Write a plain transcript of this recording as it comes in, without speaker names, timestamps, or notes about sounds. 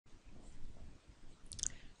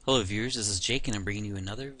Hello viewers, this is Jake and I'm bringing you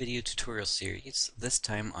another video tutorial series, this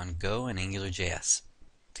time on Go and Angularjs.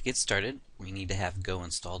 To get started, we need to have Go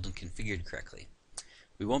installed and configured correctly.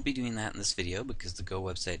 We won't be doing that in this video because the Go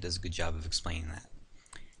website does a good job of explaining that.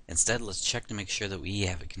 Instead, let's check to make sure that we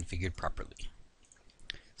have it configured properly.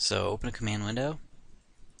 So open a command window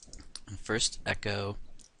and first echo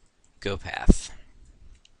Go path.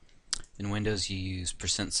 In Windows you use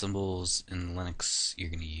percent symbols, in Linux you're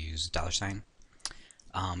going to use $.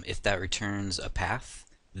 If that returns a path,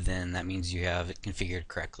 then that means you have it configured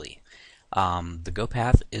correctly. The Go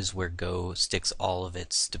path is where Go sticks all of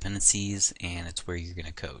its dependencies, and it's where you're going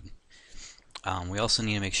to code. We also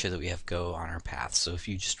need to make sure that we have Go on our path. So if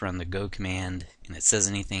you just run the Go command and it says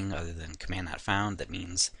anything other than command not found, that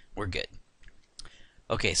means we're good.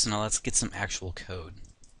 Okay, so now let's get some actual code.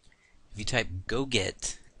 If you type go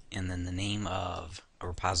get and then the name of a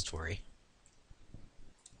repository,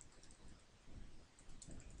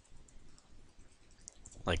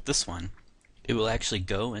 like this one, it will actually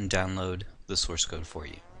go and download the source code for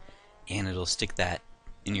you, and it'll stick that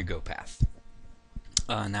in your Go path.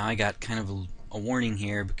 Now I got kind of a warning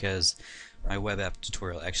here because my web app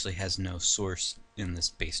tutorial actually has no source in this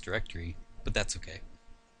base directory, but that's okay.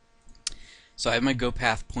 So I have my Go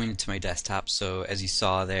path pointed to my desktop, so as you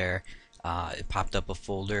saw there, it popped up a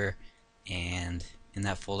folder, and in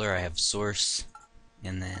that folder I have source,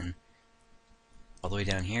 and then all the way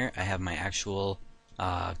down here I have my actual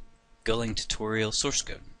Golang tutorial source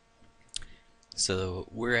code. So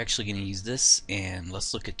we're actually going to use this, and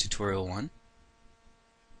let's look at tutorial 1.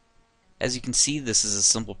 As you can see, this is a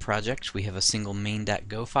simple project. We have a single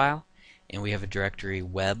main.go file, and we have a directory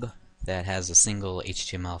web that has a single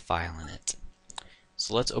HTML file in it.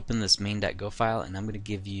 So let's open this main.go file, and I'm going to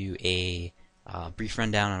give you a brief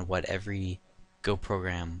rundown on what every Go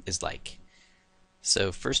program is like.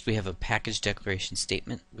 So first we have a package declaration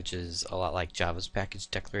statement, which is a lot like Java's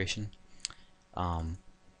package declaration.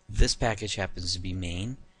 This package happens to be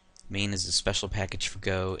main. Main is a special package for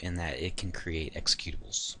Go in that it can create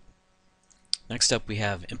executables. Next up we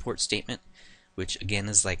have import statement, which again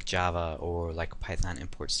is like Java or like a Python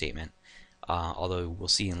import statement, although we'll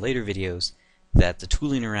see in later videos that the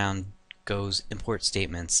tooling around Go's import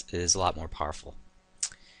statements is a lot more powerful.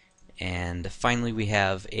 And finally we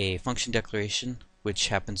have a function declaration, which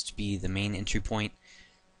happens to be the main entry point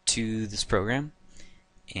to this program.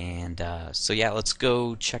 And so yeah, let's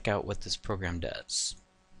go check out what this program does.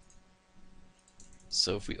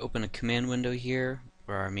 So if we open a command window here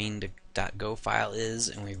where our main.go file is,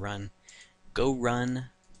 and we run go run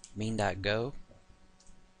main.go,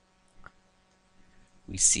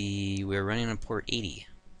 we see we're running on port 80.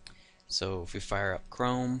 So if we fire up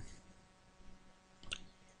Chrome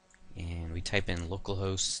and we type in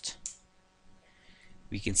localhost,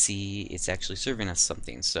 we can see it's actually serving us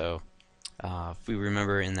something. So if we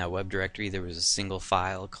remember, in that web directory there was a single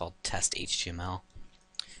file called test.html.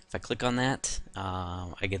 If I click on that,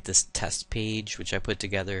 I get this test page which I put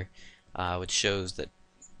together, which shows that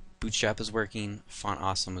Bootstrap is working, Font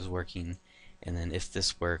Awesome is working, and then if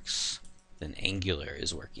this works, then Angular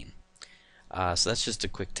is working. So that's just a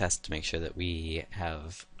quick test to make sure that we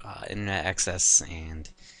have internet access and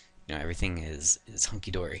everything is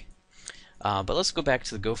hunky-dory. But let's go back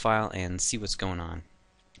to the Go file and see what's going on.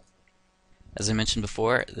 As I mentioned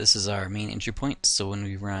before, this is our main entry point, so when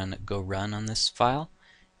we run go run on this file,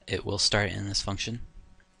 it will start in this function.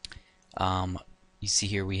 You see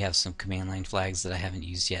here we have some command line flags that I haven't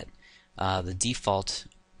used yet. The default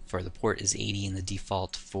for the port is 80 and the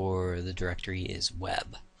default for the directory is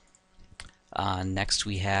web. Next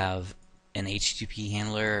we have an HTTP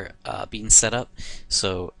handler being set up.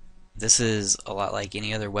 So this is a lot like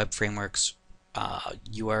any other web framework's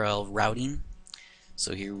URL routing.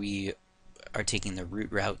 So here we are taking the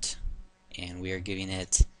root route and we are giving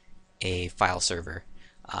it a file server.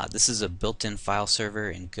 This is a built-in file server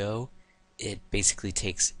in Go. It basically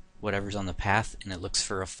takes whatever's on the path and it looks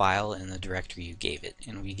for a file in the directory you gave it,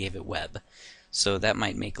 and we gave it web. So that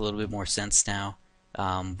might make a little bit more sense now.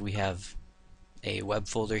 We have a web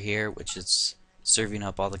folder here which is serving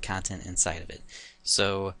up all the content inside of it.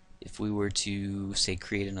 So if we were to say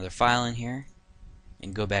create another file in here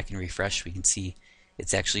and go back and refresh, we can see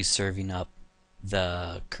it's actually serving up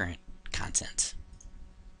the current content.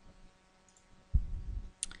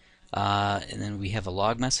 And then we have a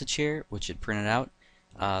log message here which it printed out.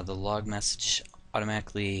 The log message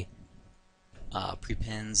automatically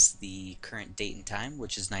prepends the current date and time,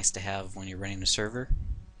 which is nice to have when you're running a server.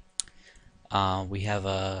 We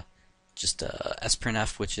have just a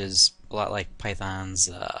sprintf, which is a lot like Python's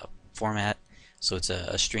format. So it's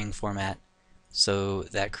a string format So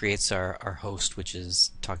that creates our host, which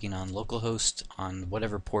is talking on localhost on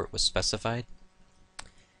whatever port was specified.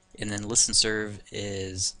 And then listen serve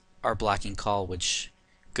is our blocking call, which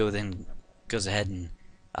then goes ahead and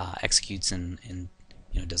executes and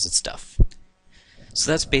does its stuff. So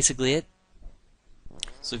that's basically it.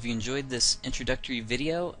 So if you enjoyed this introductory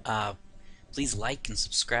video, please like and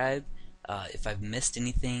subscribe. If I've missed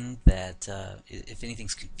anything if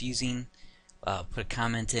anything's confusing, put a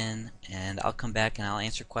comment in and I'll come back and I'll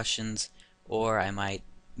answer questions, or I might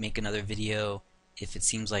make another video if it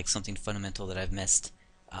seems like something fundamental that I've missed.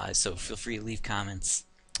 So feel free to leave comments.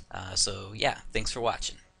 So yeah, thanks for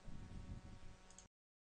watching.